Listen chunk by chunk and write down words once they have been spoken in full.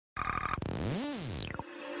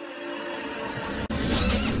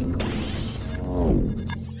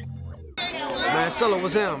Marcelo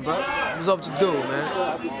was him, bro. What's up to do, man?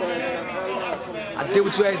 I did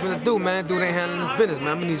what you asked me to do, man. Dude ain't handling his business, man.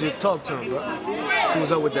 I'm gonna need you to talk to him, bro. See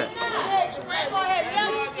what's up with that.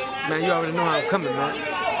 Man, you already know how I'm coming, man.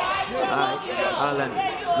 Alright, I'll let him.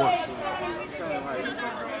 One.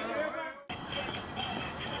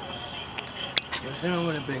 What's down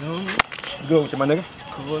with it, big homie? Good with you, my nigga.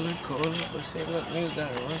 Coolin'. But say, look, niggas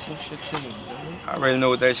gotta run some shit to me, man. I already know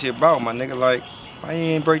what that shit about, my nigga. Like, why you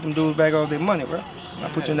ain't break them dudes back all their money, bro? I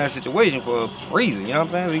put you in that situation for a reason, you know what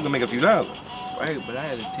I'm saying? So you can make a few dollars. Right, but I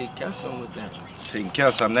had to take care of something with that. Taking care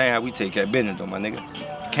of something, that ain't how we take care of business, though, my nigga.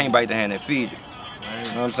 Can't bite the hand that feeds you. Right.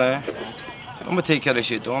 You know what I'm saying? I'm gonna take care of that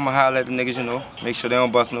shit, though. I'm gonna holler at the niggas, you know, make sure they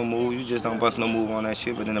don't bust no move. You just don't bust no move on that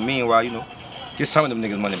shit. But in the meanwhile, you know, get some of them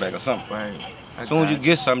niggas money back or something. Right. As soon as you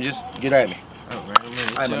get something, just get at me. All right, man.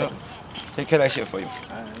 All right, my nigga. Take care of that shit for you. All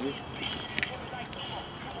right.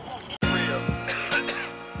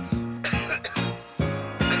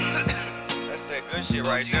 That's that good shit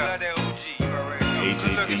right there. Love that OG, you already know.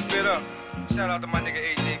 Good looking, Spitta. Shout out to my nigga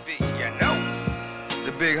AJB. You know,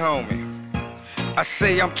 the big homie. I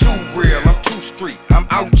say I'm too real, I'm too street, I'm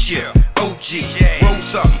out here, OG, roll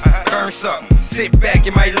something, burn something, sit back,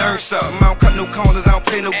 you might learn something. I don't cut no corners, I don't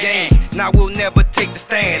play no games, and I will never take the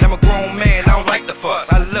stand. I'm a grown man, I don't like the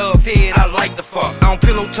fuss, I love head, I like the fuck. I don't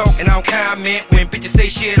pillow talk and I don't comment when bitches say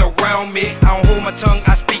shit around me. I don't hold my tongue,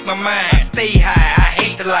 I speak my mind, stay high, I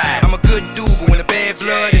hate to lie. I'm a good dude, but when the bad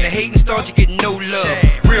blood and the hating starts, you get no love.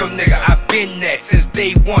 Real nigga, I've been that since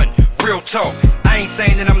day one, real talk. I ain't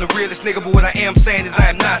saying that I'm the realest nigga, but what I am saying is I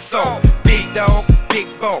am not soft. Big dog, big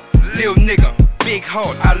ball, lil nigga, big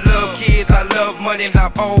heart. I love kids, I love money, and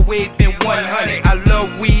I've always been 100. I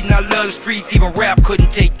love weed and I love the streets, even rap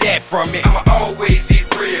couldn't take that from me. I'ma always be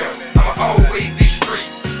real, I'ma always be street,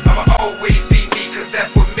 I'ma always be me, cause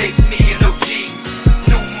that's what makes me an OG.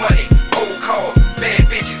 New money, old cars,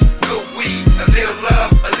 bad bitches, good weed, a little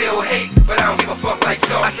love, a little hate, but I don't give a fuck like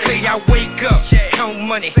Scarface. I say I wake up, count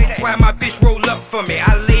money, why my bitch roll up for me?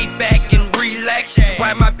 I lay back and relax,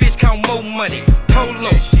 why my bitch count more money?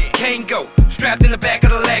 Polo, Kango, strapped in the back of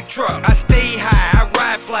the lag truck. I stay high, I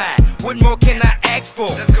ride fly, what more can I ask for?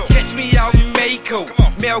 Catch me out in Mako,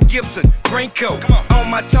 Mel Gibson, Grinko, on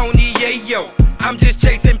my Tony Yayo. I'm just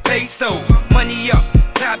chasing pesos, money up,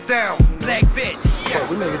 top down, black vet.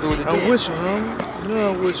 I'm with you, homie. You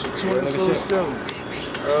know I'm with you, 24/7.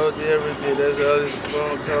 All day, every day. That's all this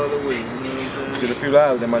phone call away. You know what I'm saying? Get a few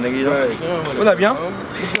lives there, my nigga. You know? Right. What up, young?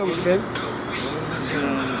 What's up with you, baby?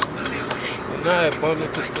 Nah,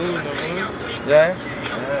 public to do, man. Yeah?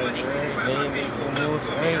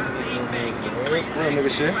 Real nigga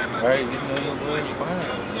shit. Right, you know your boy fine.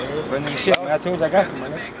 Real nigga shit, man. I told you I got you,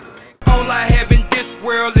 man. All I have in this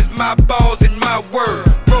world is my balls and my word.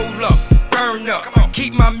 Roll up, burn up,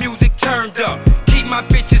 keep my music turned up, keep my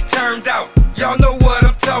bitches turned out.